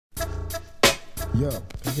Yo, can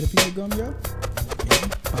I get a piece of gum, yo? Yeah,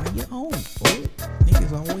 buy your own. Oh,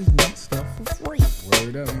 niggas always want stuff for free.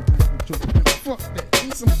 Word up, fuck that. Give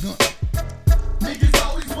me some gum. Niggas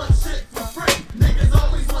always want shit for free. Niggas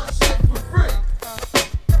always want shit for free.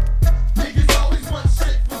 Niggas always want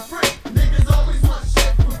shit for free. Niggas always want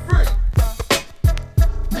shit for free.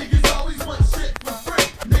 Niggas always want shit for free.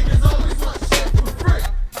 Niggas always want shit for free.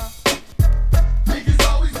 Niggas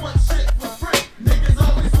always want shit for free. Niggas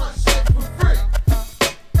always want shit for free.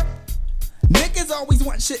 Niggas always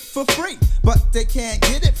want shit for free, but they can't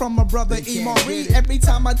get it from a brother E-Marie. Every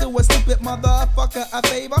time I do a stupid motherfucker a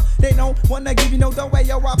favor, they don't wanna give you no dough,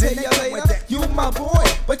 yo, I'll pay you later. You my boy,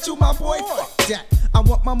 but you my boy, fuck that. I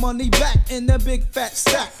want my money back in a big fat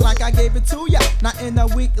stack, like I gave it to ya, not in a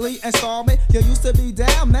weekly installment. You used to be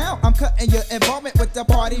down, now I'm cutting your involvement with the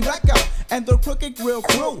party record and the crooked grill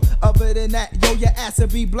crew. Other than that, yo, your ass will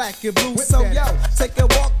be black and blue. So yo, take a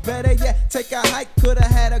walk, better yet, take a hike. Could've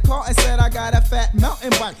had a car and said I got a fat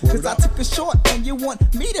mountain bike, cause I took a short and you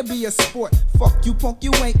want me to be a sport. Fuck you punk,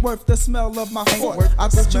 you ain't worth the smell of my fort. I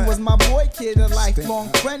thought you was my boy, kid, a lifelong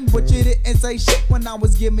friend, but you didn't say shit when I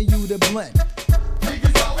was giving you the blend.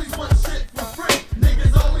 Niggas always want shit for free.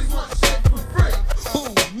 Niggas always want shit for free. Who,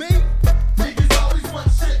 me? Niggas always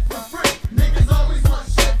want shit for free. Niggas always want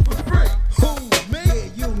shit for free. Who, me? Yeah,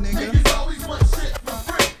 you nigga. Niggas always want shit for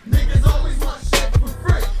free. Niggas always want shit for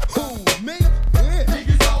free. Who, me? Yeah.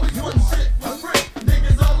 Niggas always want shit for free.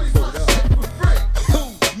 Niggas always want shit for free. Who,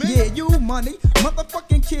 me? Yeah, you money.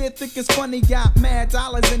 Motherfucking kid think it's funny, got mad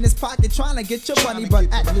dollars in his pocket trying to get your money,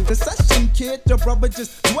 but at the session, kid, the brother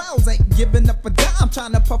just dwells, ain't giving up a dime,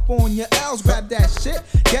 trying to puff on your L's. Grab that shit,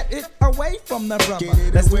 get it away from the brother.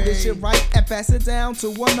 Let's do this shit right and pass it down to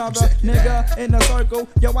another nigga in a circle.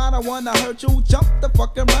 Yo, I don't wanna hurt you, jump the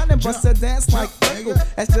fucking run and bust a dance like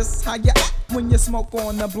Urkel. That's just how you act when you smoke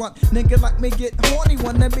on the blunt. Nigga like me get horny,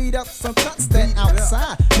 wanna beat up some cunts that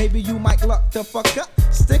outside. Maybe you might luck the fuck up.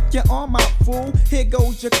 Stick your arm out, fool. Here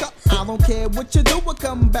goes your cup. I don't care what you do, but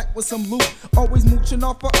come back with some loot. Always mooching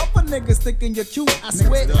off of other niggas thinking you're cute. I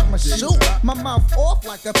swear I'ma shoot my mouth off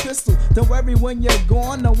like a pistol. Don't worry, when you're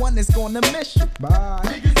gone, no one is gonna miss you. Bye.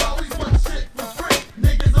 Niggas always want shit for free.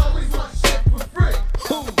 Niggas always want shit for free.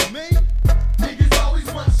 Who, me? Niggas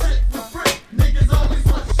always want shit for free. Niggas always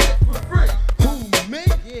want shit for free. Who, me?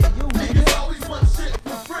 Yeah, you Niggas nigga. always want shit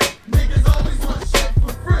for free. Niggas always want shit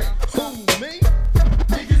for free. Who, me?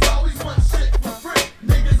 Niggas always want shit for free.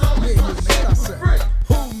 Niggas always want shit for free.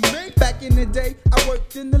 Who, me? Back in the day, I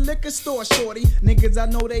worked in the liquor store, shorty. Niggas, I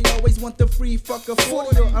know they always want the free fucker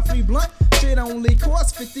 40 or a free blunt. Shit only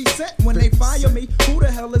costs 50 cents when they fire me. Who the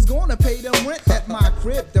hell is gonna pay them rent at my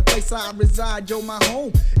crib, the place I reside, yo, my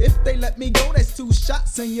home? If they let me go, that's 2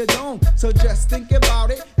 shots in your dome. So just think about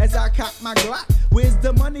it as I cock my Glock. Where's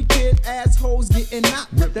the money, kid? Assholes getting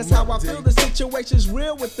knocked. That's how I feel, the situation's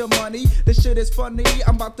real with the money. This shit is funny,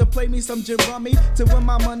 I'm about to play me some Jeremy to win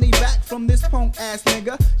my money back from this punk ass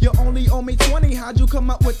nigga. You only owe me 20, how'd you come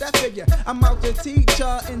up with that figure? I'm out to teach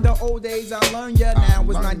ya, in the old days I learned ya. Now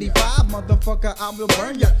it's 95, motherfucker, I will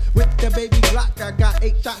burn ya. With the baby Glock, I got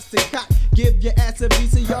 8 shots to cock. Give your ass a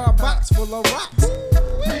VCR box full of rocks.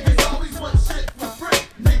 Niggas always want shit for free.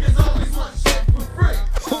 Niggas always want shit for free.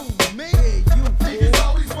 Who, me? Yeah, you Niggas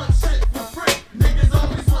always want shit for free. Niggas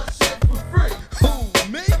always want shit for free. Who,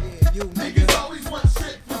 me? Yeah, you Niggas always want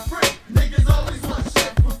shit for free. Niggas always want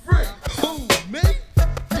shit for free. Who, me?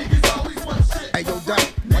 Niggas always want shit. Hey, yo, Doc,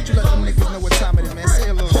 why don't you let them niggas know what time it is, man? Say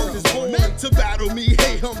a little something. Born to battle me,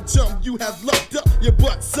 hey hum chum, you have lucked up, your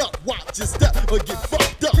butt's up, watch your step or get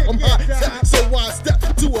fucked up. I'm high tech, so I step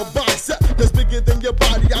to a bicep that's bigger than your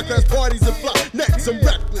body. I crash parties and fly next, I'm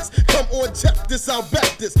reckless. Come on, check this, I'll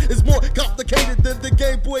back this. It's more complicated than the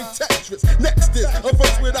Game Boy Tetris. Next is a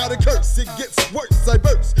verse without a curse, it gets worse. I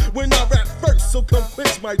burst when I rap first, so come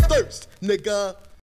quench my thirst, nigga.